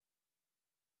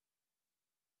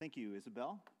Thank you,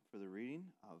 Isabel, for the reading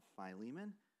of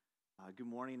Philemon. Good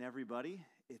morning, everybody.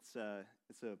 It's a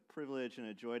privilege and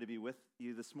a joy to be with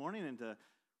you this morning and to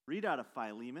read out of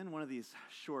Philemon, one of these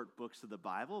short books of the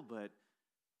Bible, but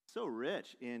so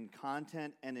rich in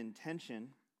content and intention.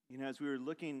 You know, as you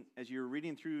were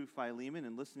reading through Philemon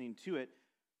and listening to it,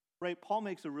 right, Paul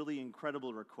makes a really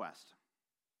incredible request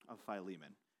of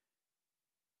Philemon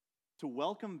to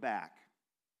welcome back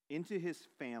into his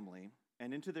family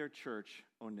and into their church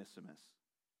Onesimus,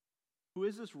 who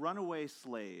is this runaway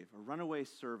slave, a runaway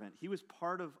servant. He was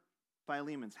part of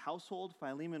Philemon's household.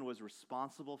 Philemon was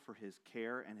responsible for his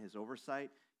care and his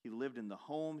oversight. He lived in the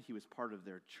home. He was part of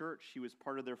their church. He was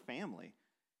part of their family.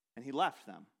 And he left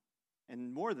them.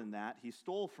 And more than that, he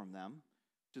stole from them,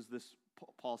 which is this,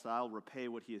 Paul said, I'll repay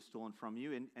what he has stolen from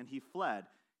you. And he fled.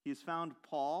 He has found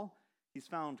Paul. He's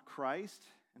found Christ.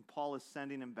 And Paul is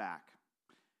sending him back.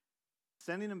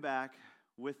 Sending him back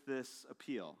with this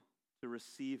appeal to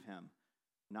receive him,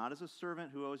 not as a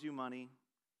servant who owes you money,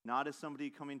 not as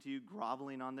somebody coming to you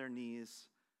groveling on their knees,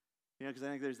 because I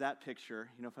think there's that picture.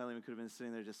 Philemon could have been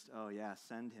sitting there just, oh yeah,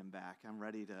 send him back. I'm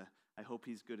ready to, I hope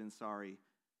he's good and sorry.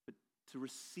 But to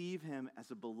receive him as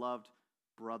a beloved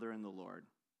brother in the Lord,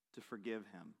 to forgive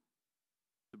him,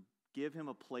 to give him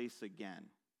a place again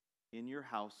in your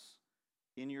house,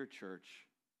 in your church,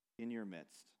 in your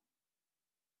midst.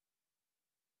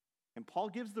 And Paul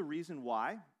gives the reason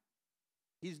why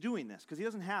he's doing this, because he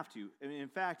doesn't have to. In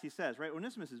fact, he says, right,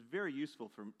 Onesimus is very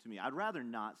useful to me. I'd rather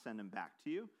not send him back to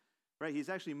you, right? He's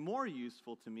actually more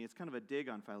useful to me. It's kind of a dig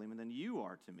on Philemon than you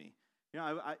are to me.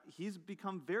 He's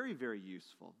become very, very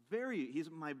useful. He's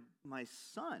my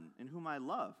son in whom I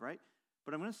love, right?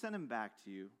 But I'm going to send him back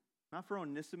to you, not for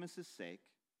Onesimus' sake.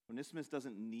 Onesimus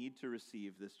doesn't need to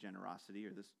receive this generosity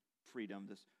or this freedom,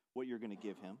 what you're going to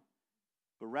give him.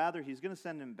 But rather, he's going to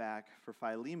send him back for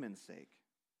Philemon's sake,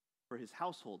 for his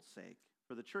household's sake,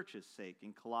 for the church's sake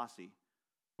in Colossae,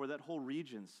 for that whole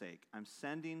region's sake. I'm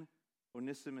sending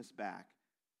Onesimus back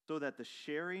so that the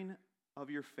sharing of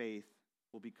your faith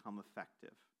will become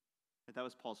effective. That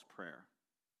was Paul's prayer.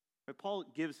 But Paul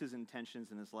gives his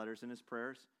intentions in his letters and his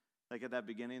prayers. Like at that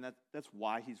beginning, that's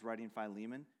why he's writing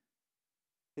Philemon.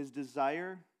 His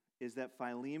desire is that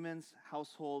Philemon's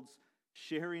household's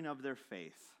sharing of their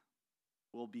faith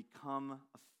will become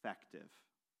effective.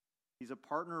 He's a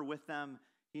partner with them.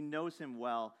 He knows him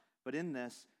well. But in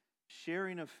this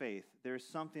sharing of faith, there's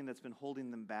something that's been holding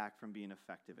them back from being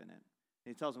effective in it. And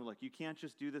he tells them, look, you can't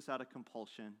just do this out of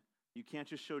compulsion. You can't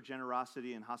just show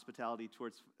generosity and hospitality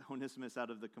towards Onesimus out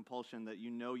of the compulsion that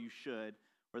you know you should,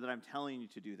 or that I'm telling you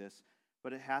to do this.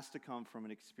 But it has to come from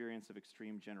an experience of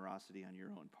extreme generosity on your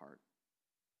own part.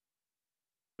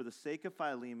 For the sake of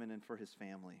Philemon and for his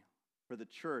family, for the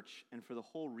church and for the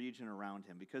whole region around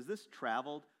him, because this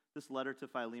letter to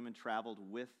Philemon traveled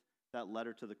with that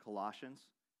letter to the Colossians,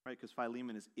 right? Because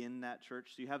Philemon is in that church.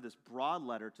 So you have this broad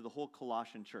letter to the whole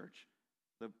Colossian church,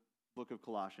 the book of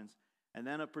Colossians, and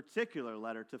then a particular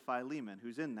letter to Philemon,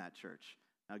 who's in that church.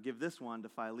 Now give this one to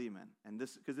Philemon, and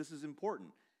because this is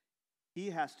important. He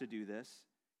has to do this,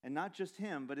 and not just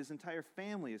him, but his entire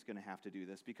family is going to have to do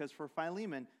this, because for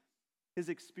Philemon, his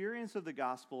experience of the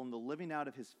gospel and the living out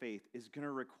of his faith is going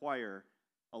to require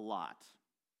a lot.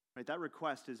 Right? That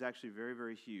request is actually very,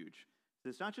 very huge. So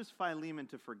it's not just Philemon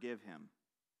to forgive him,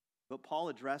 but Paul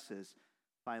addresses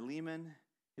Philemon,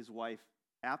 his wife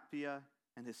Apphia,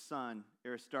 and his son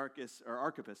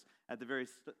Archippus at the very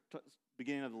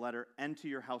beginning of the letter, and to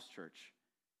your house church.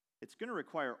 It's going to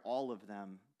require all of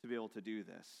them to be able to do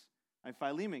this.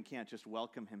 Philemon can't just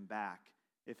welcome him back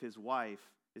if his wife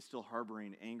is still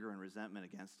harboring anger and resentment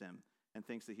against him and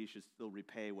thinks that he should still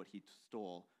repay what he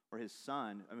stole. Or his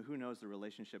son, who knows the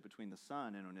relationship between the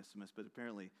son and Onesimus, but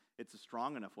apparently it's a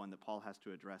strong enough one that Paul has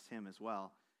to address him as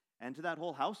well. And to that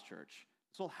whole house church.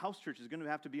 This whole house church is going to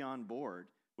have to be on board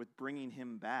with bringing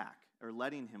him back, or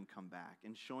letting him come back,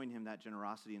 and showing him that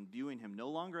generosity and viewing him no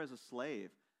longer as a slave,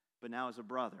 but now as a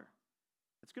brother.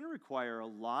 It's going to require a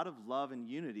lot of love and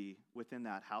unity within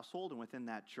that household and within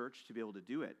that church to be able to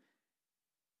do it.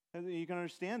 And you can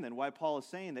understand then why Paul is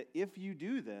saying that if you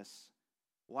do this,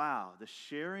 wow, the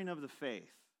sharing of the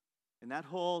faith in that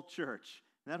whole church,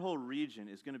 in that whole region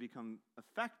is going to become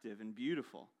effective and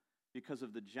beautiful because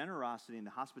of the generosity and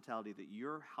the hospitality that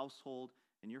your household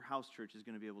and your house church is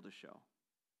going to be able to show.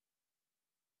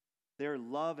 Their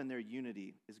love and their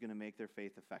unity is going to make their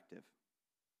faith effective.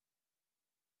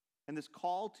 And this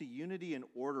call to unity and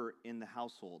order in the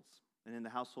households and in the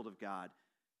household of God,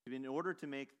 in order to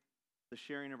make the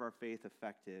sharing of our faith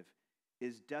effective,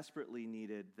 is desperately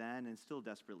needed then and still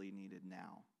desperately needed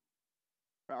now.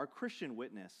 Our Christian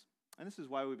witness and this is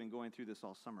why we've been going through this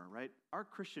all summer, right? Our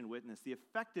Christian witness, the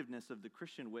effectiveness of the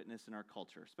Christian witness in our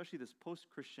culture, especially this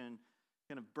post-Christian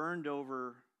kind of burned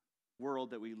over world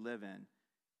that we live in,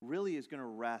 really is going to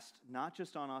rest not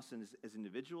just on us as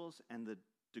individuals and the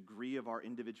degree of our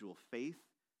individual faith,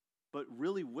 but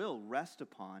really will rest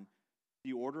upon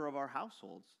the order of our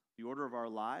households, the order of our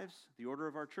lives, the order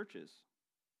of our churches.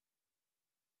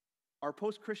 Our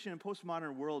post-Christian and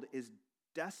postmodern world is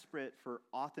desperate for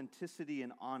authenticity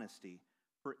and honesty,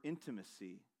 for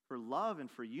intimacy, for love and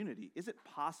for unity. Is it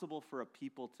possible for a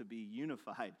people to be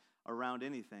unified around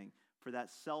anything, for that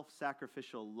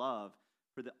self-sacrificial love,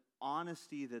 for the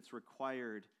honesty that's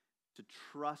required to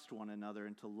trust one another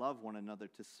and to love one another,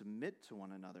 to submit to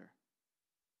one another?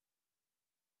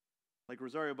 Like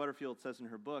Rosario Butterfield says in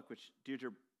her book, which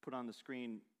Deirdre put on the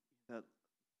screen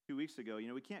 2 weeks ago,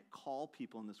 we can't call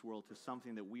people in this world to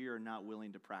something that we are not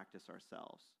willing to practice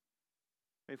ourselves.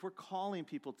 If we're calling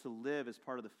people to live as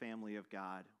part of the family of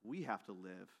God, we have to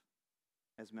live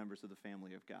as members of the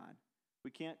family of God.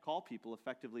 We can't call people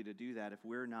effectively to do that if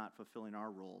we're not fulfilling our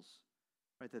roles.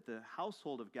 Right? That the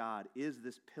household of God is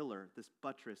this pillar, this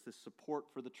buttress, this support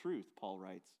for the truth, Paul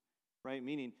writes. Right?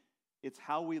 Meaning it's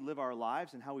how we live our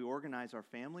lives and how we organize our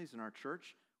families and our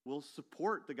church will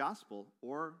support the gospel,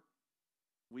 or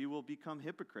we will become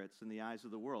hypocrites in the eyes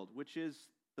of the world, which is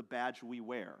the badge we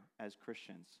wear as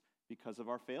Christians because of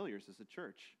our failures as a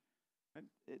church. Right?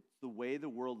 It's the way the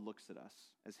world looks at us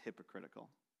as hypocritical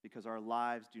because our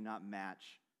lives do not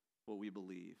match what we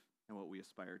believe and what we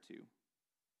aspire to.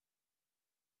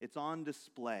 It's on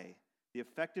display. The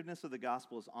effectiveness of the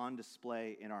gospel is on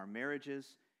display in our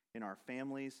marriages, in our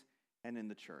families, and in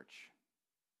the church.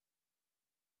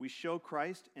 We show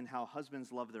Christ in how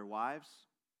husbands love their wives,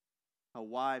 how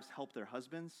wives help their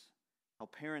husbands, how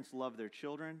parents love their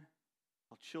children,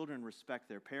 how children respect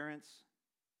their parents,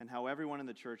 and how everyone in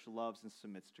the church loves and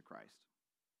submits to Christ.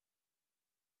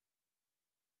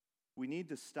 We need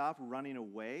to stop running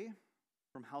away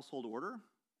from household order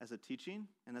as a teaching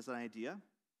and as an idea.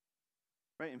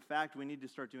 Right? In fact, we need to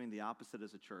start doing the opposite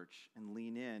as a church and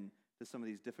lean in to some of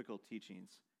these difficult teachings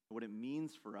and what it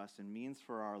means for us and means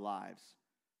for our lives,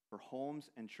 for homes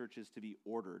and churches to be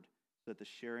ordered so that the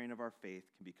sharing of our faith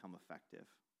can become effective.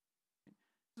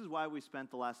 This is why we spent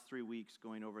the last 3 weeks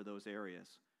going over those areas.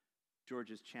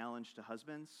 George's challenge to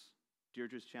husbands,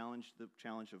 Deirdre's challenge, the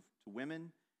challenge to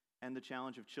women, and the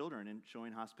challenge of children in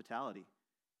showing hospitality.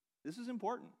 This is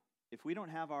important. If we don't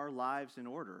have our lives in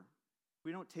order, if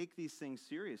we don't take these things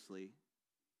seriously,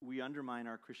 we undermine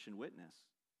our Christian witness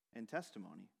and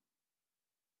testimony.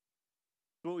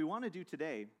 So what we want to do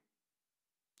today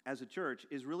as a church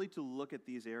is really to look at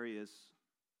these areas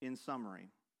in summary.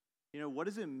 What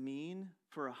does it mean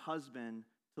for a husband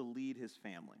to lead his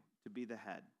family, to be the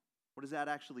head? What does that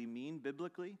actually mean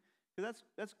biblically? Because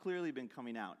that's clearly been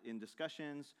coming out in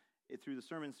discussions, through the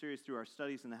sermon series, through our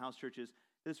studies in the house churches.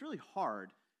 It's really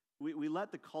hard. We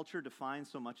let the culture define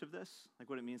so much of this, like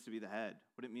what it means to be the head,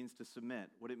 what it means to submit,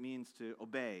 what it means to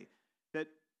obey, that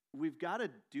we've got to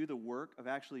do the work of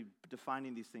actually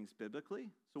defining these things biblically.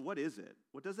 So what is it?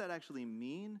 What does that actually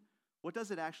mean? What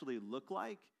does it actually look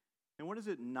like? And what does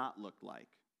it not look like?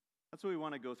 That's what we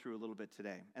want to go through a little bit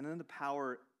today. And then the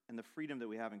power and the freedom that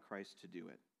we have in Christ to do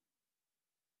it.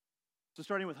 So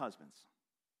starting with husbands.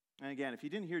 And again, if you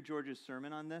didn't hear George's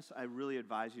sermon on this, I really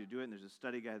advise you to do it. And there's a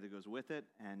study guide that goes with it,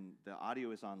 and the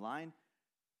audio is online.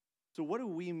 So what do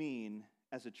we mean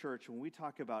as a church when we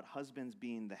talk about husbands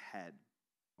being the head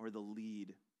or the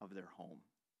lead of their home?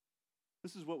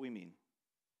 This is what we mean.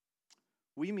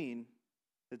 We mean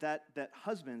that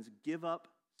husbands give up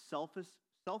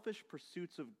selfish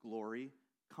pursuits of glory,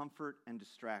 comfort, and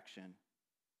distraction,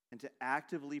 and to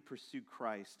actively pursue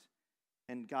Christ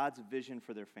and God's vision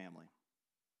for their family.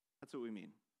 That's what we mean.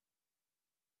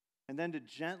 And then to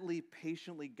gently,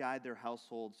 patiently guide their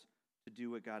households to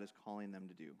do what God is calling them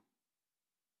to do.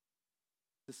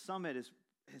 To sum it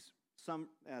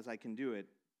as I can do it,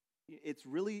 it's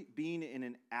really being in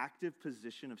an active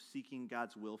position of seeking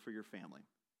God's will for your family.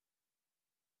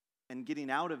 And getting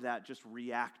out of that just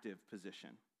reactive position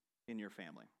in your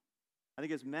family. I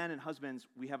think as men and husbands,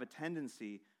 we have a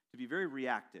tendency to be very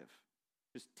reactive.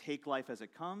 Just take life as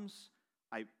it comes.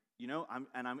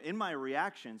 I'm in my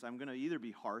reactions, I'm going to either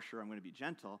be harsh or I'm going to be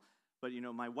gentle. But,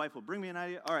 my wife will bring me an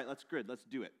idea. All right, that's good. Let's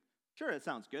do it. Sure, it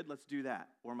sounds good. Let's do that.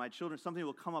 Or my children, something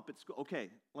will come up at school. Okay,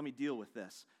 let me deal with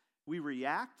this. We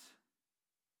react,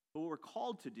 but what we're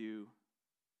called to do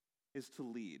is to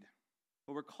lead.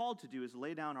 What we're called to do is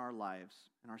lay down our lives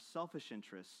and our selfish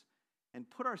interests and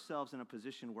put ourselves in a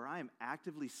position where I am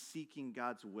actively seeking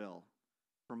God's will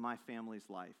for my family's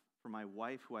life, for my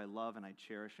wife, who I love and I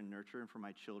cherish and nurture, and for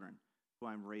my children, who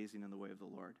I'm raising in the way of the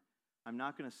Lord. I'm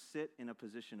not going to sit in a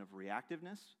position of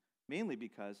reactiveness, mainly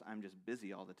because I'm just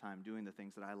busy all the time doing the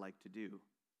things that I like to do.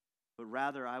 But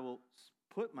rather, I will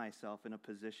put myself in a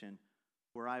position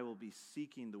where I will be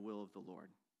seeking the will of the Lord.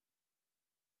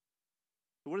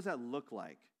 So what does that look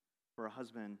like for a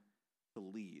husband to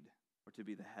lead or to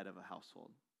be the head of a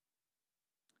household?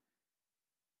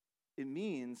 It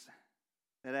means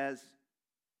that as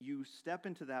you step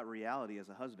into that reality as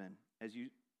a husband, as you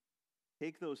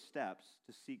take those steps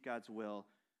to seek God's will,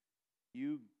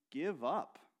 you give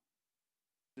up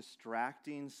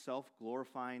distracting,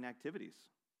 self-glorifying activities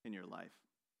in your life.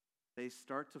 They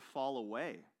start to fall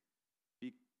away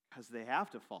because they have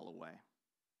to fall away.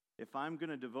 If I'm going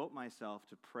to devote myself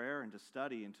to prayer and to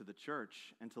study and to the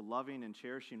church and to loving and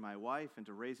cherishing my wife and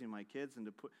to raising my kids and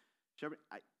to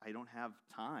I don't have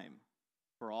time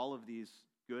for all of these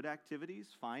good activities,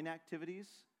 fine activities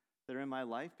that are in my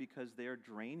life, because they are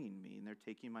draining me and they're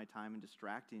taking my time and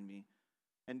distracting me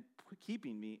and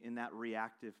keeping me in that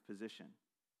reactive position.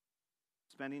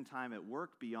 Spending time at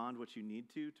work beyond what you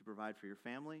need to provide for your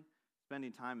family,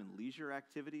 spending time in leisure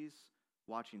activities,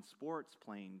 watching sports,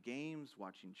 playing games,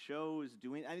 watching shows,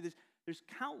 there's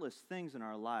countless things in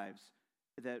our lives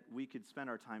that we could spend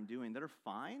our time doing that are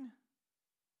fine,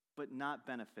 but not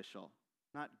beneficial,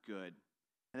 not good,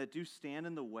 and that do stand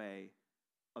in the way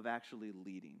of actually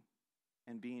leading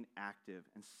and being active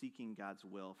and seeking God's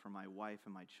will for my wife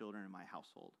and my children and my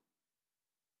household.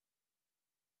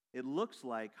 It looks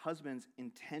like husbands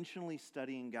intentionally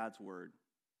studying God's word,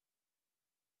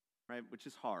 right, which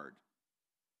is hard.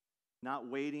 Not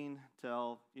waiting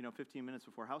till, 15 minutes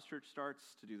before house church starts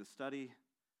to do the study,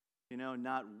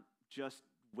 not just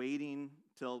waiting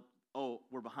till,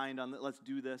 we're behind on that, let's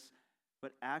do this,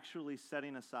 but actually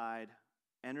setting aside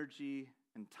energy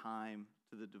and time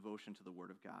to the devotion to the Word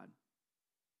of God.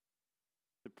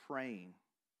 To praying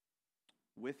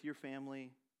with your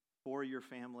family, for your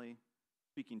family,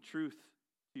 speaking truth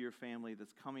to your family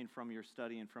that's coming from your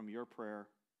study and from your prayer,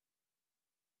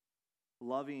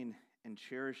 loving and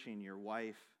cherishing your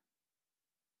wife,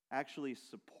 actually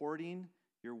supporting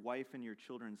your wife and your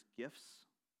children's gifts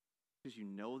because you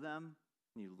know them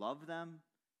and you love them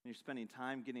and you're spending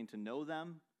time getting to know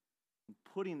them and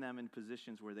putting them in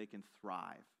positions where they can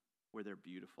thrive, where they're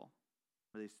beautiful,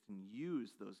 where they can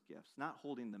use those gifts, not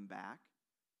holding them back,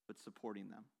 but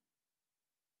supporting them.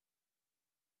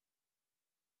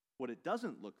 What it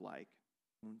doesn't look like,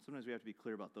 and sometimes we have to be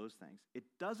clear about those things, it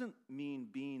doesn't mean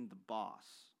being the boss,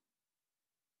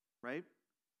 right?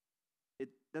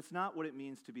 That's not what it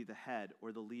means to be the head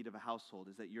or the lead of a household,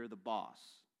 is that you're the boss.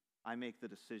 I make the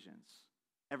decisions.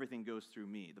 Everything goes through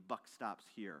me. The buck stops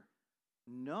here.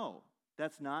 No,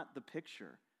 that's not the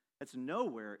picture. That's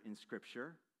nowhere in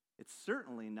Scripture. It's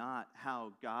certainly not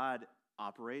how God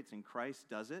operates and Christ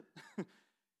does it.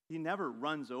 He never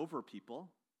runs over people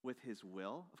with his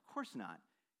will. Of course not.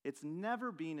 It's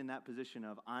never being in that position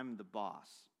of, I'm the boss.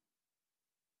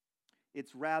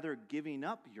 It's rather giving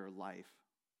up your life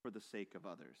for the sake of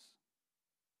others,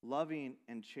 loving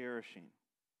and cherishing.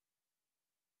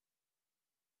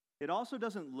 It also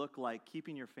doesn't look like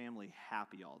keeping your family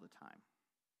happy all the time.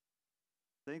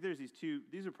 I think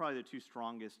these are probably the two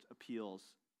strongest appeals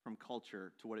from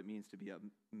culture to what it means to be a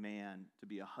man, to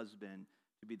be a husband,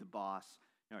 to be the boss.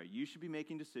 All right, you should be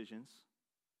making decisions.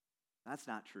 That's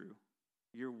not true.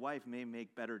 Your wife may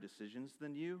make better decisions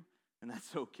than you, and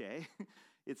that's okay.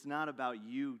 It's not about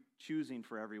you choosing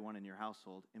for everyone in your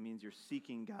household. It means you're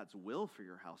seeking God's will for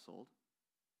your household.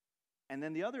 And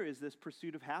then the other is this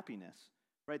pursuit of happiness,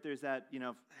 right? There's that,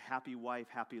 happy wife,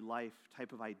 happy life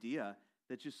type of idea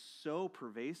that's just so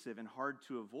pervasive and hard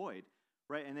to avoid,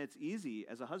 right? And it's easy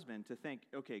as a husband to think,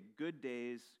 okay, good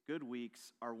days, good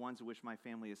weeks are ones in which my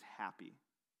family is happy.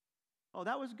 Oh,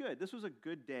 that was good. This was a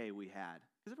good day we had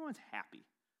because everyone's happy.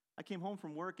 I came home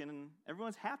from work and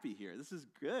everyone's happy here. This is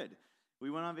good. We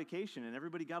went on vacation and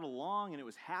everybody got along and it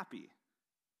was happy.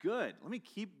 Good. Let me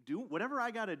keep doing whatever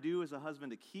I got to do as a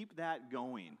husband to keep that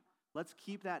going. Let's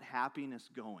keep that happiness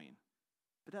going.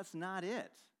 But that's not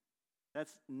it.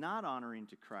 That's not honoring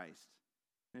to Christ.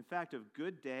 In fact, a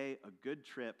good day, a good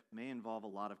trip may involve a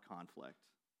lot of conflict.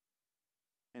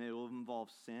 And it will involve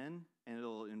sin, and it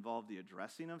will involve the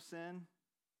addressing of sin,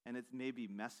 and it may be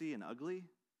messy and ugly.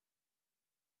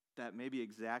 That may be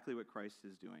exactly what Christ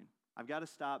is doing. I've got to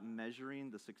stop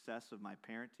measuring the success of my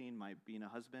parenting, my being a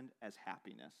husband, as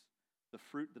happiness. The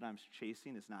fruit that I'm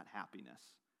chasing is not happiness.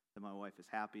 That my wife is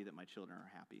happy, that my children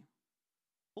are happy.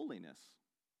 Holiness.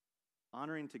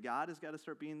 Honoring to God has got to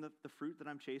start being the fruit that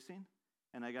I'm chasing,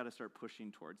 and I got to start pushing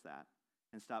towards that.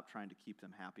 and stop trying to keep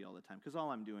them happy all the time. Because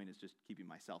all I'm doing is just keeping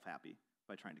myself happy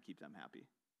by trying to keep them happy.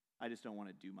 I just don't want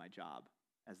to do my job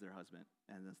as their husband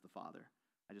and as the father.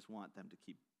 I just want them to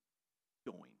keep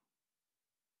going.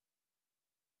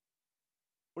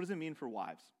 What does it mean for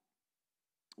wives?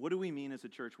 What do we mean as a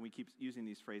church when we keep using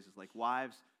these phrases like,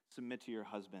 wives, submit to your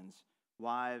husbands,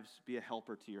 wives, be a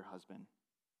helper to your husband?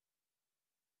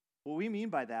 What we mean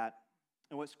by that,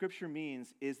 and what Scripture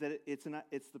means, is that it's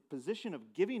the position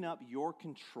of giving up your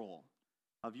control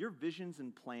of your visions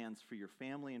and plans for your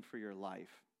family and for your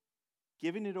life,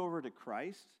 giving it over to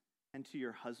Christ and to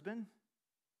your husband,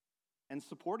 and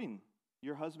supporting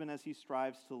your husband as he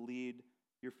strives to lead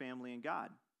your family in God.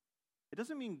 It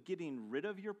doesn't mean getting rid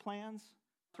of your plans,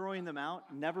 throwing them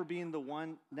out, never being the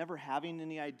one, never having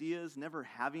any ideas, never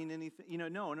having anything.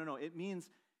 No. It means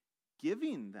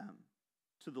giving them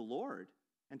to the Lord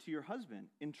and to your husband,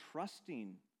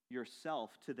 entrusting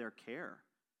yourself to their care.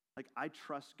 Like, I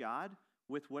trust God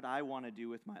with what I want to do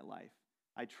with my life.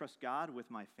 I trust God with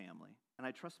my family, and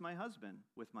I trust my husband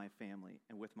with my family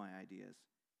and with my ideas.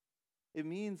 It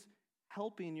means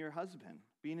helping your husband,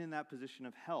 being in that position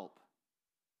of help.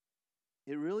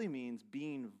 It really means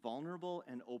being vulnerable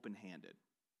and open-handed.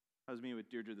 I was meeting with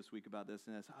Deirdre this week about this,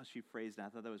 and that's how she phrased it. I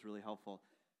thought that was really helpful.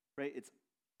 Right? It's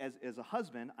as a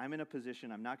husband, I'm in a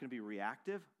position, I'm not going to be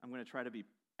reactive. I'm going to try to be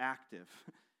active.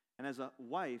 And as a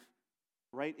wife,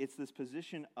 right, it's this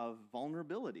position of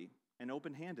vulnerability and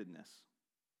open-handedness.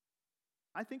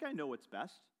 I think I know what's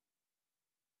best,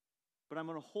 but I'm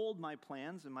going to hold my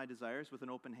plans and my desires with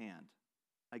an open hand.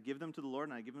 I give them to the Lord,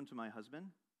 and I give them to my husband.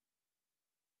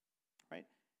 Right?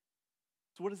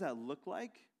 So what does that look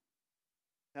like?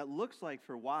 That looks like,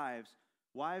 for wives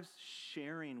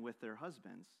sharing with their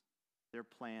husbands their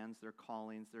plans, their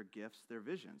callings, their gifts, their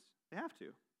visions. They have to.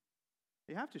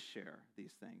 You have to share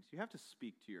these things. You have to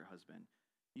speak to your husband.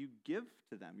 You give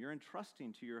to them. You're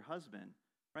entrusting to your husband,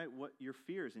 right, what your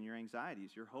fears and your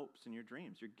anxieties, your hopes and your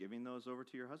dreams. You're giving those over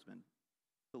to your husband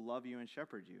to love you and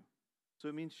shepherd you. So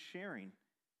it means sharing.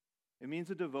 It means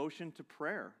a devotion to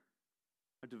prayer,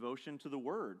 a devotion to the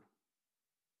word,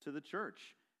 to the church.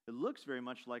 It looks very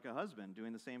much like a husband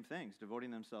doing the same things,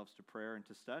 devoting themselves to prayer and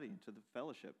to study and to the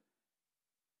fellowship.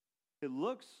 It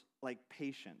looks like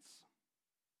patience,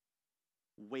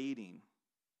 waiting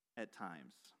at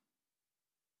times,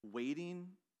 waiting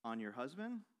on your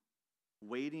husband,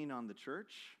 waiting on the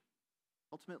church,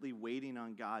 ultimately waiting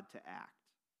on God to act,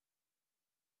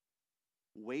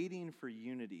 waiting for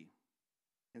unity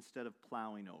instead of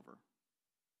plowing over,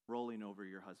 rolling over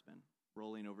your husband,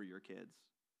 rolling over your kids,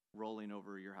 rolling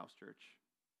over your house church.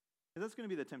 And that's going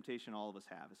to be the temptation all of us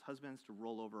have, as husbands, to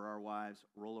roll over our wives,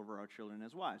 roll over our children,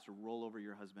 as wives, to roll over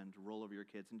your husband, to roll over your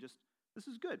kids, and just, this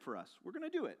is good for us. We're going to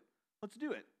do it. Let's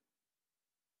do it.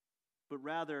 But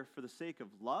rather, for the sake of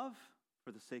love,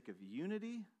 for the sake of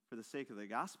unity, for the sake of the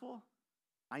gospel,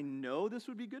 I know this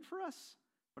would be good for us,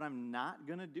 but I'm not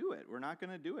going to do it. We're not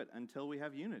going to do it until we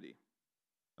have unity.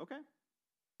 Okay?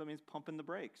 So it means pumping the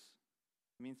brakes.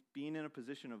 It means being in a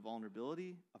position of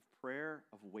vulnerability, of prayer,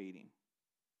 of waiting.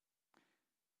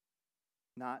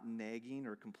 Not nagging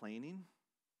or complaining,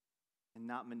 and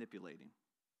not manipulating.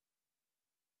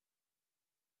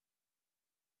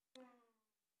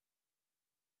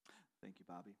 Thank you,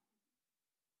 Bobby.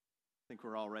 I think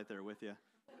we're all right there with you.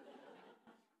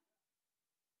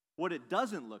 What it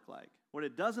doesn't look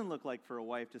like for a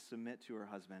wife to submit to her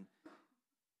husband,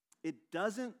 it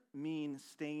doesn't mean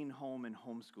staying home and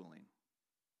homeschooling.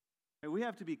 And we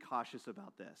have to be cautious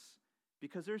about this,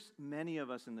 because there's many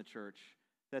of us in the church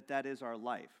that is our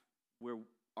life, where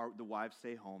the wives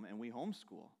stay home and we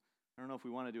homeschool. I don't know if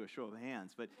we want to do a show of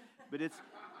hands, but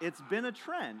it's been a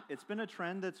trend. It's been a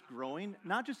trend that's growing,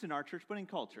 not just in our church, but in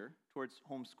culture, towards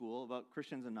homeschool, about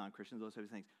Christians and non-Christians, those types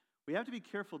of things. We have to be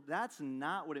careful. That's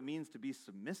not what it means to be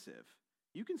submissive.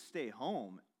 You can stay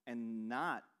home and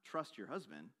not trust your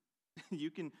husband. You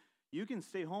can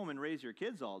stay home and raise your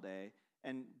kids all day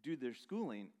and do their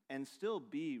schooling and still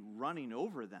be running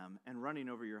over them and running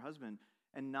over your husband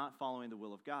and not following the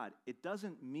will of God. It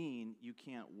doesn't mean you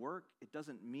can't work. It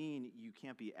doesn't mean you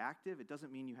can't be active. It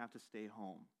doesn't mean you have to stay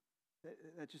home.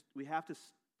 We have to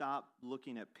stop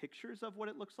looking at pictures of what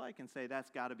it looks like and say, that's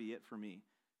got to be it for me,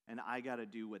 and I got to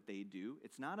do what they do.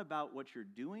 It's not about what you're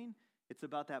doing. It's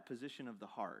about that position of the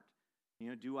heart.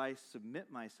 Do I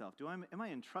submit myself? Am I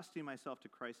entrusting myself to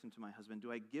Christ and to my husband?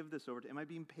 Do I give this over to, am I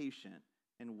being patient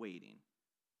and waiting?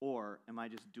 Or am I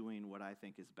just doing what I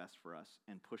think is best for us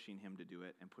and pushing him to do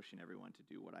it and pushing everyone to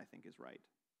do what I think is right?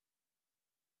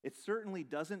 It certainly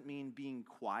doesn't mean being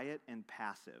quiet and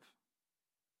passive.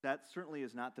 That certainly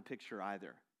is not the picture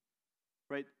either,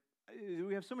 right?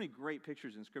 we have so many great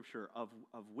pictures in Scripture of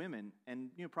women, and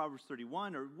Proverbs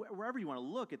 31, or wherever you want to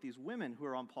look at these women who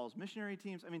are on Paul's missionary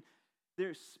teams. I mean,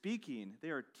 they're speaking, they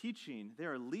are teaching, they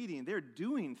are leading, they're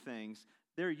doing things,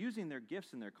 they're using their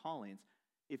gifts and their callings.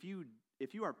 If you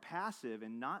are passive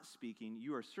and not speaking,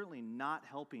 you are certainly not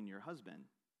helping your husband,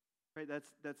 right?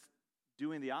 That's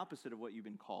doing the opposite of what you've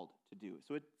been called to do.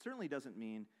 So it certainly doesn't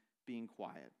mean being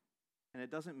quiet, and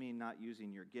it doesn't mean not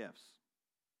using your gifts.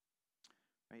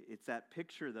 Right? It's that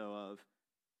picture, though, of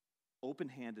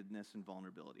open-handedness and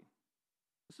vulnerability.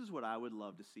 This is what I would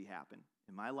love to see happen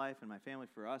in my life and my family,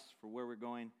 for us, for where we're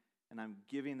going, and I'm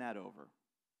giving that over.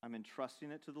 I'm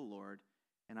entrusting it to the Lord,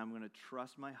 and I'm going to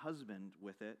trust my husband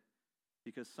with it,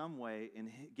 because some way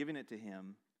in giving it to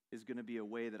him is going to be a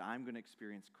way that I'm going to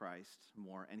experience Christ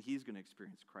more, and he's going to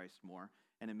experience Christ more,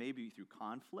 and it may be through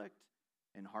conflict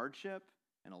and hardship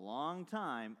and a long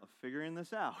time of figuring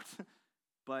this out,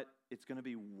 but it's going to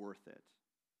be worth it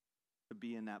to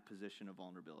be in that position of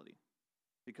vulnerability,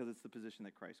 because it's the position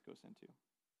that Christ goes into.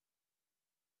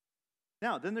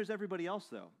 Now, then there's everybody else,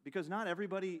 though, because not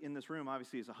everybody in this room,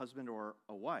 obviously, is a husband or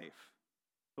a wife,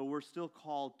 but we're still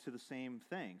called to the same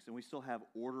things, and we still have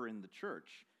order in the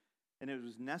church, and it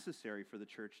was necessary for the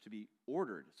church to be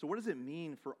ordered. So what does it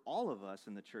mean for all of us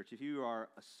in the church? If you are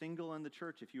a single in the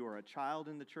church, if you are a child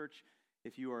in the church,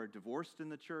 if you are divorced in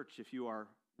the church, if you are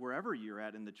wherever you're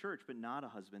at in the church, but not a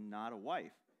husband, not a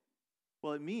wife,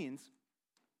 well, it means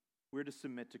we're to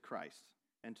submit to Christ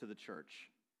and to the church.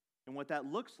 And what that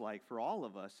looks like for all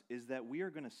of us is that we are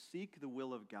going to seek the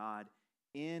will of God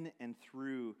in and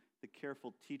through the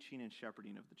careful teaching and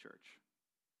shepherding of the church.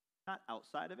 Not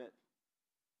outside of it,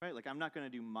 right? Like, I'm not going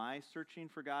to do my searching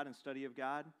for God and study of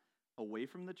God away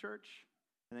from the church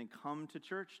and then come to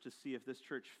church to see if this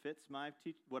church fits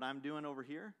what I'm doing over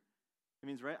here. It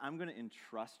means, right, I'm going to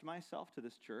entrust myself to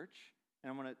this church,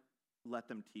 and I'm going to let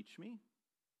them teach me,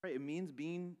 right? It means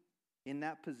being in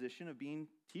that position of being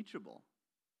teachable.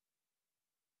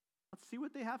 Let's see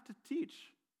what they have to teach,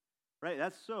 right?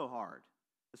 That's so hard,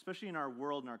 especially in our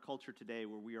world and our culture today,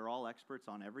 where we are all experts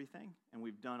on everything, and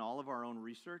we've done all of our own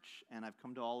research, and I've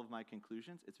come to all of my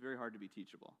conclusions. It's very hard to be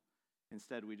teachable.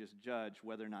 Instead, we just judge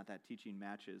whether or not that teaching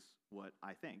matches what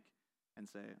I think and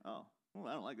say, oh, well,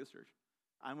 I don't like this church.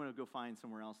 I'm going to go find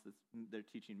somewhere else that their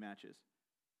teaching matches.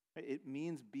 It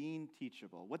means being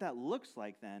teachable. What that looks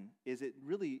like then is it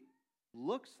really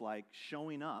looks like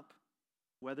showing up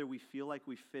whether we feel like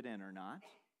we fit in or not,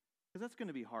 because that's going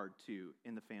to be hard too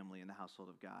in the family and the household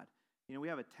of God. We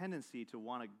have a tendency to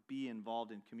want to be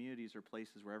involved in communities or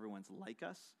places where everyone's like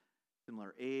us,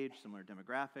 similar age, similar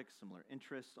demographics, similar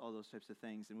interests, all those types of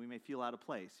things, and we may feel out of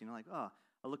place. Like, oh,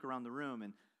 I look around the room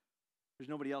and there's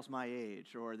nobody else my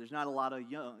age, or there's not a lot of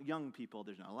young people,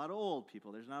 there's not a lot of old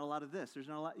people, there's not a lot of this, there's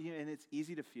not a lot, and it's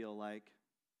easy to feel like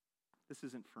this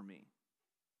isn't for me.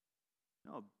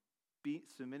 No,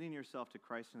 submitting yourself to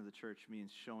Christ and to the church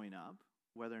means showing up,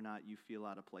 whether or not you feel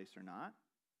out of place or not.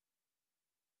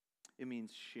 It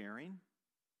means sharing,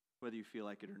 whether you feel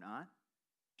like it or not.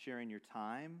 Sharing your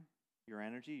time, your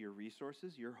energy, your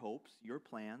resources, your hopes, your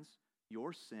plans,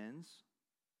 your sins,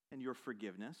 and your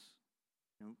forgiveness.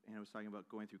 And I was talking about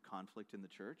going through conflict in the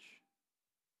church.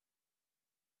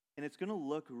 And it's going to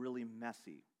look really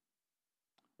messy,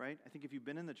 right? I think if you've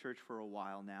been in the church for a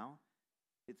while now,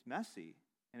 it's messy,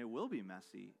 and it will be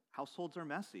messy. Households are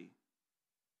messy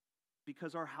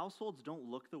because our households don't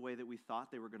look the way that we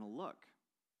thought they were going to look.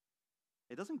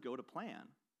 It doesn't go to plan.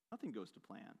 Nothing goes to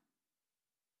plan.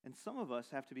 And some of us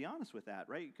have to be honest with that,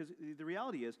 right? Because the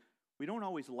reality is we don't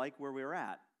always like where we're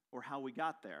at or how we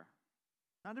got there.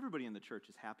 Not everybody in the church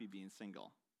is happy being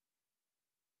single.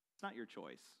 It's not your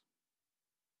choice.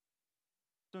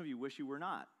 Some of you wish you were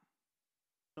not.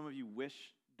 Some of you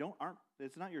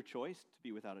it's not your choice to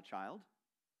be without a child.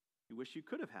 You wish you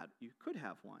could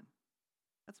have one.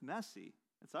 That's messy.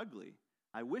 It's ugly.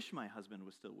 I wish my husband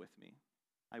was still with me.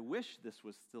 I wish this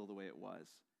was still the way it was.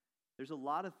 There's a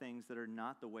lot of things that are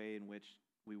not the way in which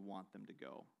we want them to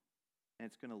go. And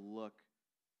it's going to look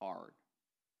hard.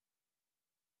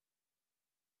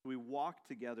 We walk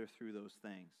together through those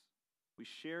things. We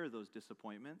share those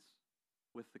disappointments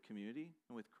with the community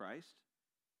and with Christ,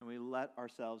 and we let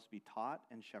ourselves be taught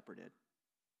and shepherded.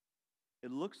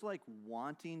 It looks like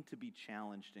wanting to be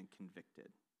challenged and convicted.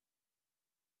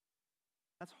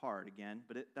 That's hard, again,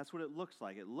 but that's what it looks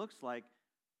like. It looks like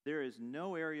there is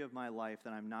no area of my life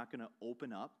that I'm not going to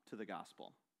open up to the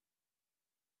gospel.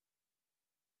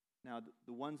 Now,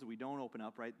 the ones that we don't open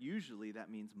up, right, usually that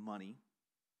means money.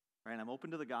 Right? I'm open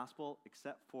to the gospel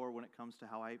except for when it comes to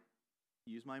how I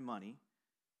use my money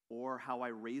or how I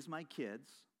raise my kids,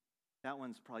 That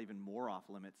one's probably even more off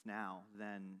limits now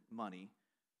than money.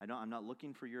 I'm not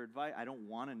looking for your advice. I don't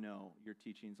want to know your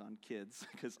teachings on kids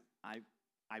because I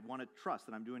want to trust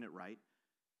that I'm doing it right.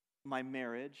 My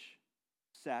marriage,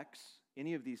 sex,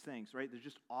 any of these things, right? They're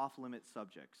just off-limit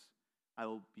subjects. I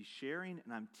will be sharing,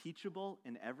 and I'm teachable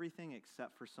in everything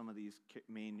except for some of these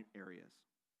main areas.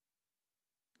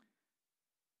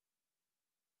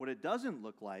 What it doesn't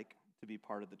look like to be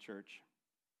part of the church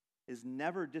is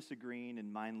never disagreeing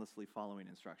and mindlessly following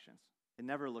instructions. It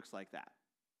never looks like that.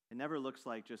 It never looks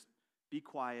like just be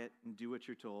quiet and do what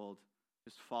you're told.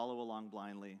 Just follow along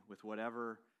blindly with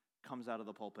whatever comes out of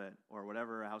the pulpit or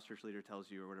whatever a house church leader tells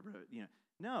you or whatever.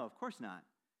 No, of course not.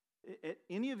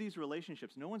 Any of these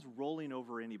relationships, no one's rolling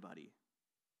over anybody.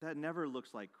 That never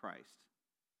looks like Christ.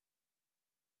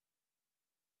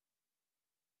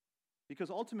 Because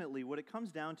ultimately, what it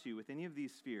comes down to with any of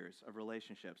these spheres of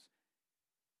relationships,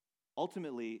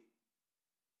 ultimately,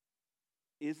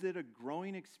 is it a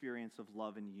growing experience of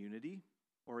love and unity,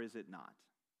 or is it not?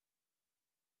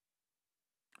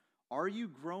 Are you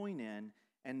growing in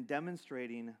and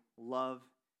demonstrating love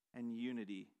and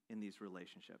unity in these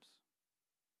relationships?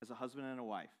 As a husband and a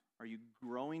wife, are you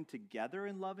growing together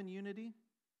in love and unity,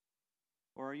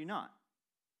 or are you not?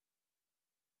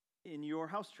 In your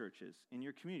house churches, in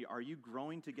your community, are you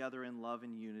growing together in love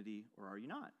and unity, or are you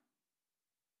not?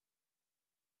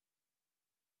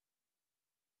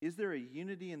 Is there a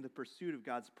unity in the pursuit of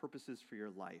God's purposes for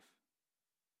your life?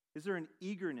 Is there an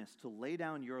eagerness to lay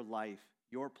down your life,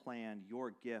 your plan,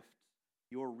 your gift,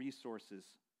 your resources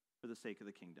for the sake of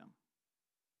the kingdom?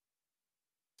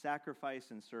 Sacrifice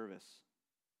and service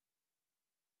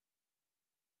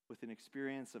with an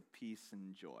experience of peace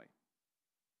and joy.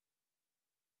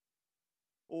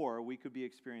 Or we could be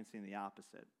experiencing the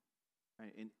opposite,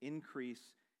 right? An increase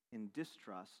in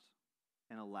distrust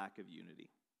and a lack of unity.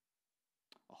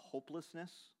 A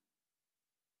hopelessness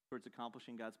towards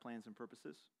accomplishing God's plans and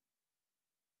purposes.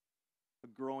 A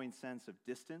growing sense of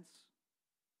distance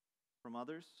from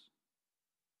others.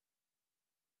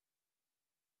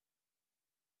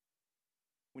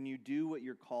 When you do what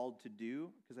you're called to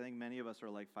do, because I think many of us are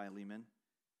like Philemon,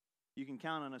 you can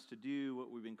count on us to do what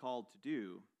we've been called to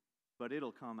do, but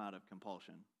it'll come out of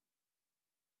compulsion.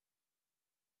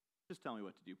 Just tell me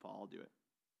what to do, Paul, I'll do it.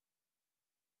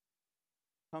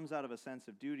 Comes out of a sense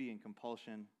of duty and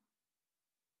compulsion,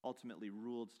 ultimately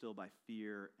ruled still by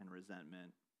fear and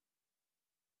resentment,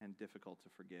 and difficult to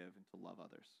forgive and to love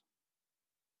others.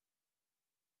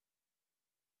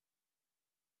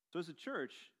 So as a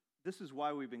church, this is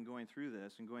why we've been going through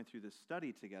this and going through this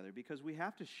study together, because we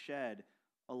have to shed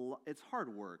it's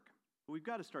hard work, but we've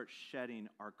got to start shedding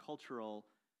our cultural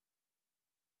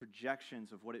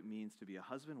projections of what it means to be a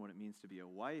husband, what it means to be a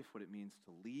wife, what it means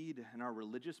to lead, and our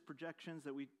religious projections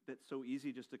that's so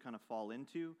easy just to kind of fall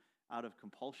into out of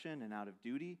compulsion and out of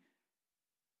duty.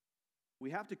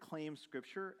 We have to claim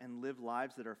Scripture and live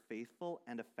lives that are faithful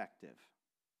and effective.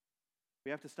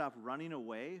 We have to stop running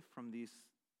away from these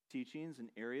teachings and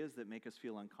areas that make us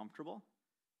feel uncomfortable,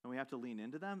 and we have to lean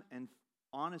into them and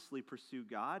honestly pursue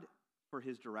God for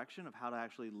His direction of how to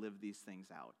actually live these things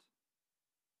out.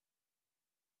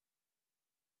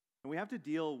 And we have to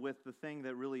deal with the thing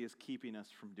that really is keeping us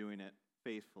from doing it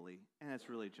faithfully, and it's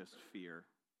really just fear.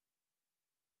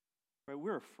 Right?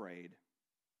 We're afraid.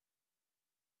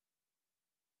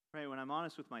 Right? When I'm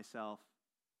honest with myself,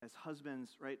 as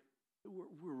husbands, right,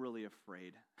 we're really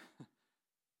afraid.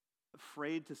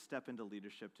 Afraid to step into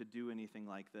leadership, to do anything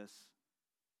like this.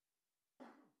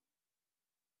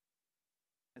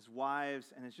 As wives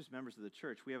and as just members of the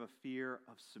church, we have a fear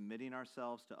of submitting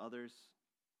ourselves to others,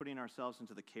 putting ourselves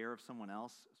into the care of someone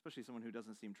else, especially someone who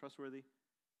doesn't seem trustworthy.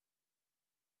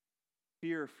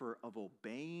 Fear of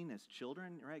obeying as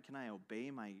children, right? Can I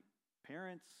obey my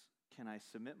parents? Can I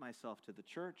submit myself to the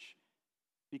church?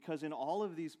 Because in all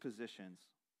of these positions,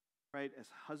 right, as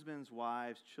husbands,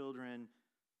 wives, children,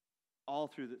 all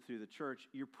through the church,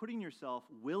 you're putting yourself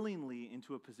willingly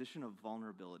into a position of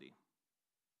vulnerability.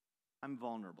 I'm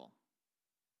vulnerable.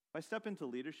 If I step into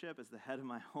leadership as the head of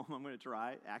my home, I'm going to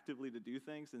try actively to do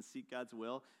things and seek God's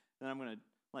will, then I'm going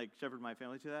to shepherd my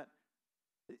family to that.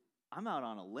 I'm out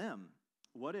on a limb.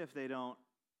 What if they don't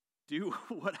do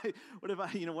what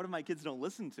if my kids don't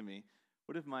listen to me?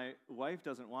 What if my wife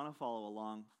doesn't want to follow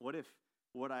along? What if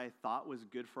what I thought was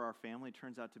good for our family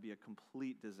turns out to be a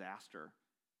complete disaster?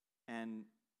 And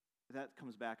that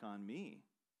comes back on me.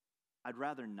 I'd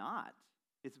rather not.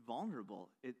 It's vulnerable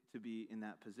to be in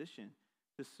that position.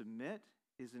 To submit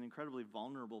is an incredibly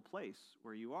vulnerable place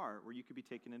where you could be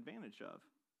taken advantage of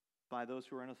by those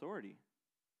who are in authority.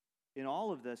 In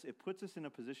all of this, it puts us in a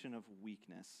position of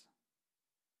weakness.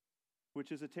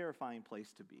 which is a terrifying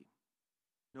place to be.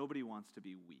 Nobody wants to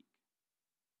be weak.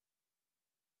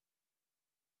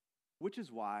 Which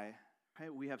is why,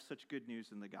 right, we have such good news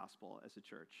in the gospel as a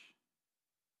church.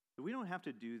 We don't have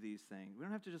to do these things. We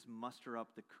don't have to just muster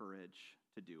up the courage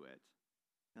to do it.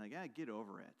 You're like, yeah, get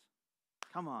over it.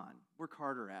 Come on, work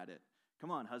harder at it. Come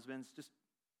on, husbands, just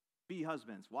be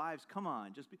husbands. Wives, come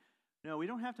on, just be. No, we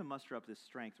don't have to muster up this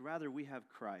strength. Rather, we have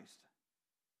Christ,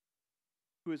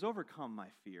 who has overcome my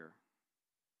fear,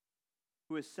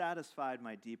 who has satisfied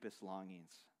my deepest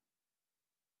longings.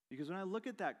 Because when I look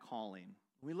at that calling,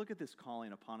 when we look at this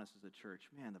calling upon us as a church,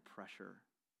 man, the pressure.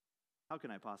 How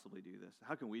can I possibly do this?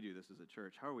 How can we do this as a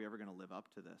church? How are we ever going to live up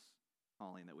to this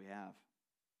calling that we have?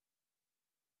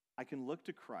 I can look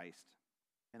to Christ,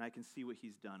 and I can see what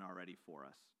he's done already for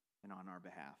us and on our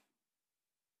behalf.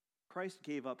 Christ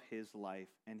gave up his life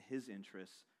and his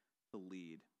interests to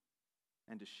lead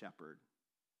and to shepherd.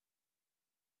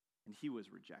 And he was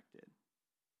rejected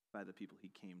by the people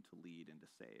he came to lead and to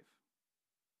save.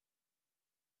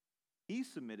 He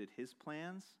submitted his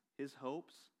plans, his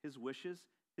hopes, his wishes,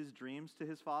 his dreams to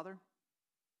his Father,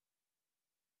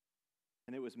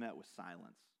 and it was met with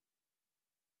silence.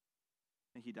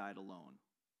 And he died alone.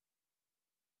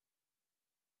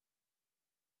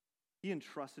 He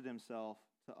entrusted himself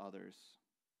to others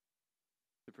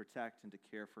to protect and to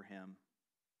care for him,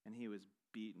 and he was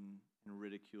beaten and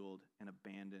ridiculed and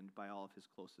abandoned by all of his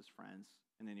closest friends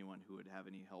and anyone who would have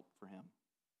any help for him.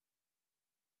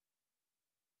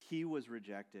 He was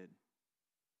rejected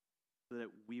so that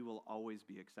we will always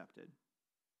be accepted.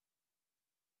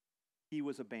 He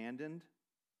was abandoned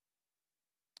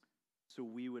so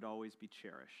we would always be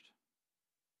cherished.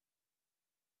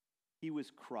 He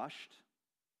was crushed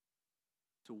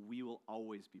so we will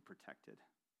always be protected.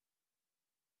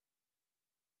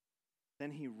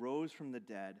 Then he rose from the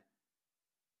dead,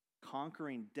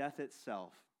 conquering death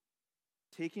itself,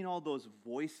 taking all those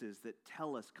voices that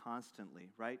tell us constantly,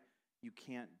 right? You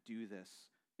can't do this.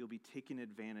 You'll be taken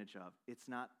advantage of. It's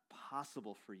not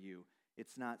possible for you.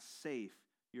 It's not safe.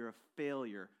 You're a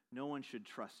failure. No one should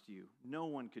trust you. No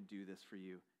one could do this for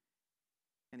you.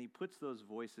 And he puts those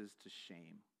voices to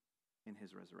shame in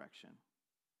his resurrection.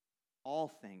 All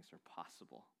things are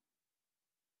possible.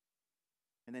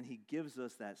 And then he gives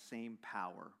us that same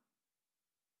power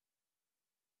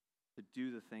to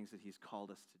do the things that he's called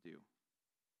us to do.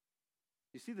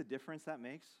 You see the difference that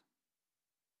makes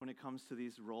when it comes to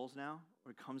these roles now,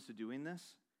 when it comes to doing this?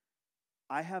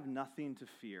 I have nothing to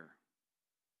fear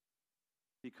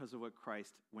because of what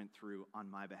Christ went through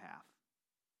on my behalf.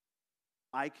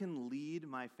 I can lead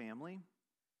my family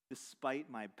despite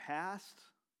my past,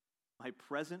 my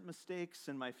present mistakes,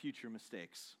 and my future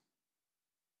mistakes.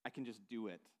 I can just do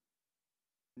it,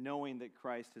 knowing that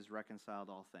Christ has reconciled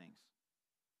all things.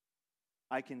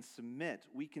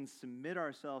 We can submit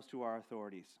ourselves to our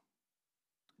authorities,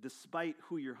 despite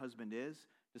who your husband is,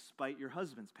 despite your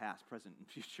husband's past, present, and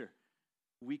future.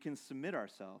 We can submit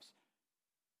ourselves,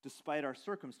 despite our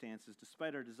circumstances,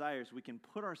 despite our desires. We can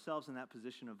put ourselves in that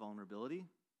position of vulnerability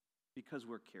because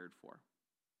we're cared for.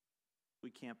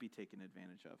 We can't be taken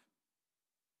advantage of.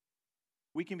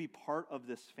 We can be part of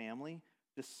this family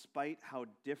despite how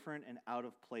different and out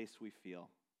of place we feel,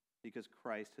 because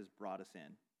Christ has brought us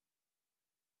in.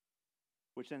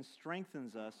 Which then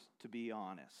strengthens us to be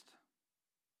honest.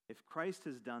 If Christ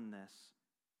has done this,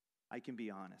 I can be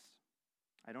honest.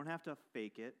 I don't have to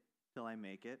fake it till I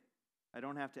make it. I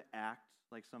don't have to act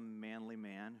like some manly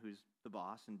man who's the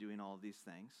boss and doing all of these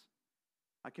things.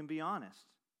 I can be honest.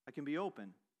 I can be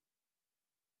open.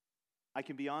 I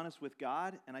can be honest with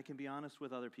God, and I can be honest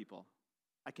with other people.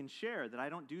 I can share that I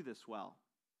don't do this well,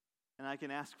 and I can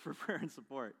ask for prayer and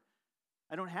support.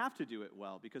 I don't have to do it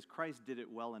well because Christ did it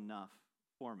well enough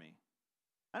for me.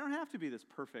 I don't have to be this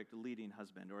perfect leading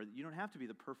husband, or you don't have to be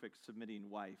the perfect submitting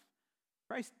wife.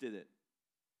 Christ did it.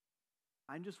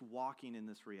 I'm just walking in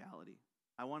this reality.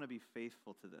 I want to be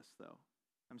faithful to this, though.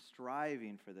 I'm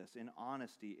striving for this in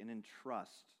honesty and in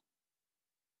trust.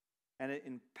 And it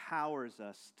empowers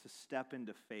us to step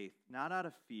into faith, not out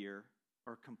of fear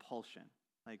or compulsion,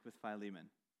 like with Philemon,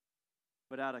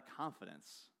 but out of confidence.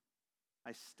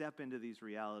 I step into these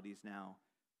realities now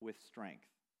with strength.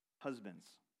 Husbands,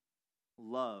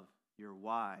 love your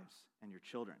wives and your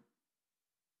children.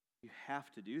 You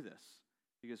have to do this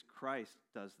because Christ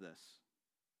does this.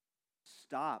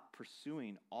 Stop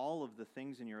pursuing all of the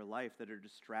things in your life that are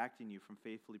distracting you from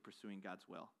faithfully pursuing God's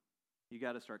will. You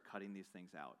got to start cutting these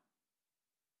things out.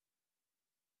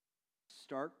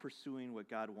 Start pursuing what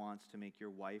God wants to make your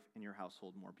wife and your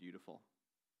household more beautiful.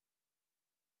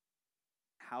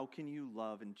 How can you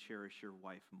love and cherish your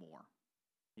wife more?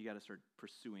 You got to start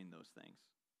pursuing those things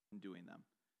and doing them.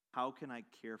 How can I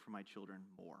care for my children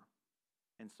more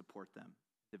and support them,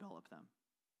 develop them,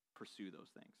 pursue those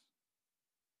things?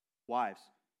 Wives,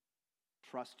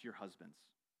 trust your husbands.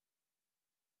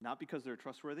 Not because they're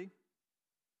trustworthy,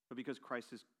 but because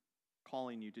Christ is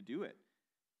calling you to do it.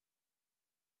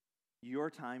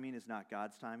 Your timing is not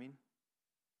God's timing.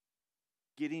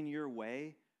 Getting your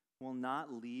way will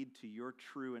not lead to your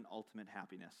true and ultimate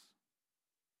happiness.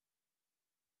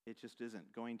 It just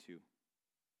isn't going to.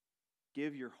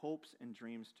 Give your hopes and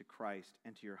dreams to Christ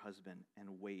and to your husband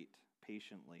and wait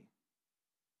patiently.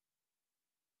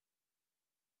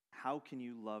 How can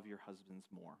you love your husbands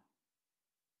more?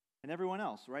 And everyone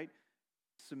else, right?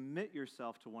 Submit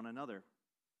yourself to one another.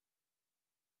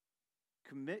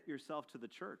 Commit yourself to the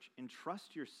church.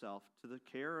 Entrust yourself to the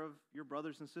care of your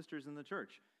brothers and sisters in the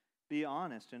church. Be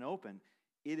honest and open.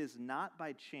 It is not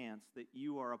by chance that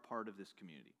you are a part of this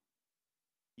community.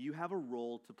 You have a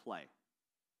role to play.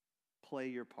 Play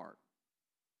your part.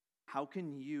 How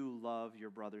can you love your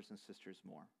brothers and sisters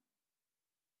more?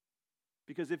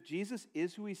 Because if Jesus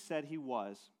is who he said he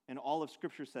was, and all of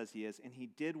Scripture says he is, and he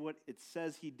did what it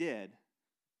says he did,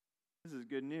 this is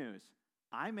good news.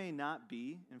 I may not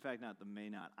be, in fact, not the may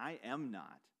not, I am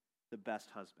not the best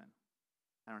husband.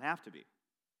 I don't have to be.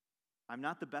 I'm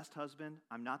not the best husband.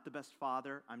 I'm not the best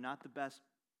father. I'm not the best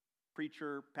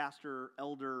preacher, pastor,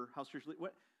 elder, house church leader.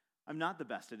 What? I'm not the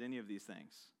best at any of these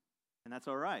things. And that's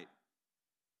all right.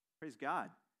 Praise God.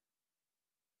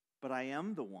 But I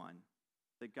am the one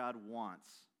that God wants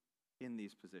in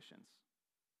these positions.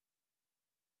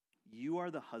 You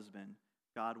are the husband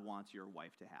God wants your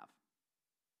wife to have.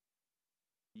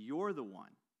 You're the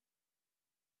one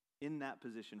in that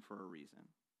position for a reason.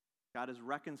 God has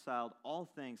reconciled all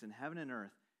things in heaven and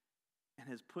earth and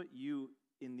has put you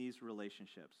in these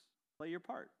relationships. Play your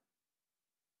part.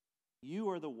 You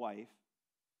are the wife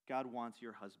God wants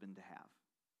your husband to have.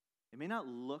 It may not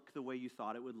look the way you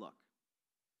thought it would look.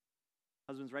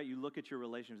 Husbands, right? You look at your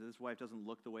relationship. This wife doesn't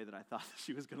look the way that I thought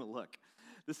she was going to look.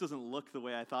 This doesn't look the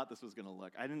way I thought this was going to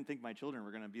look. I didn't think my children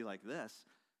were going to be like this.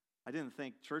 I didn't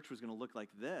think church was going to look like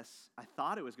this. I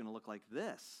thought it was going to look like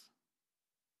this.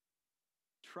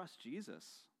 Trust Jesus,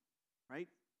 right?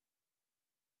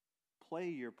 Play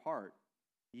your part.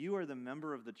 You are the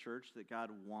member of the church that God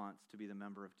wants to be the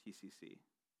member of TCC.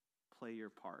 Play your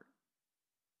part.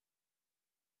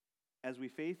 As we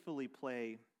faithfully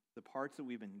play the parts that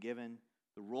we've been given,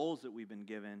 the roles that we've been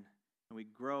given, and we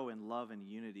grow in love and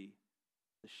unity,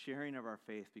 the sharing of our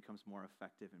faith becomes more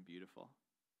effective and beautiful.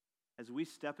 As we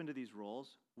step into these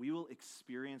roles, we will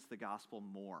experience the gospel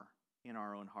more in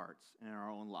our own hearts and in our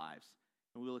own lives.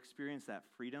 And we will experience that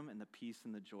freedom and the peace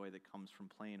and the joy that comes from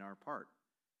playing our part.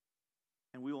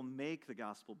 And we will make the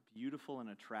gospel beautiful and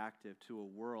attractive to a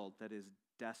world that is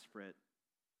desperate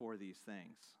for these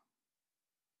things.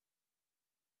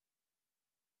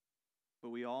 But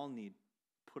we all need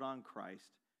to put on Christ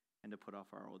and to put off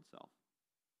our old self.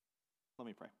 Let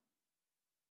me pray.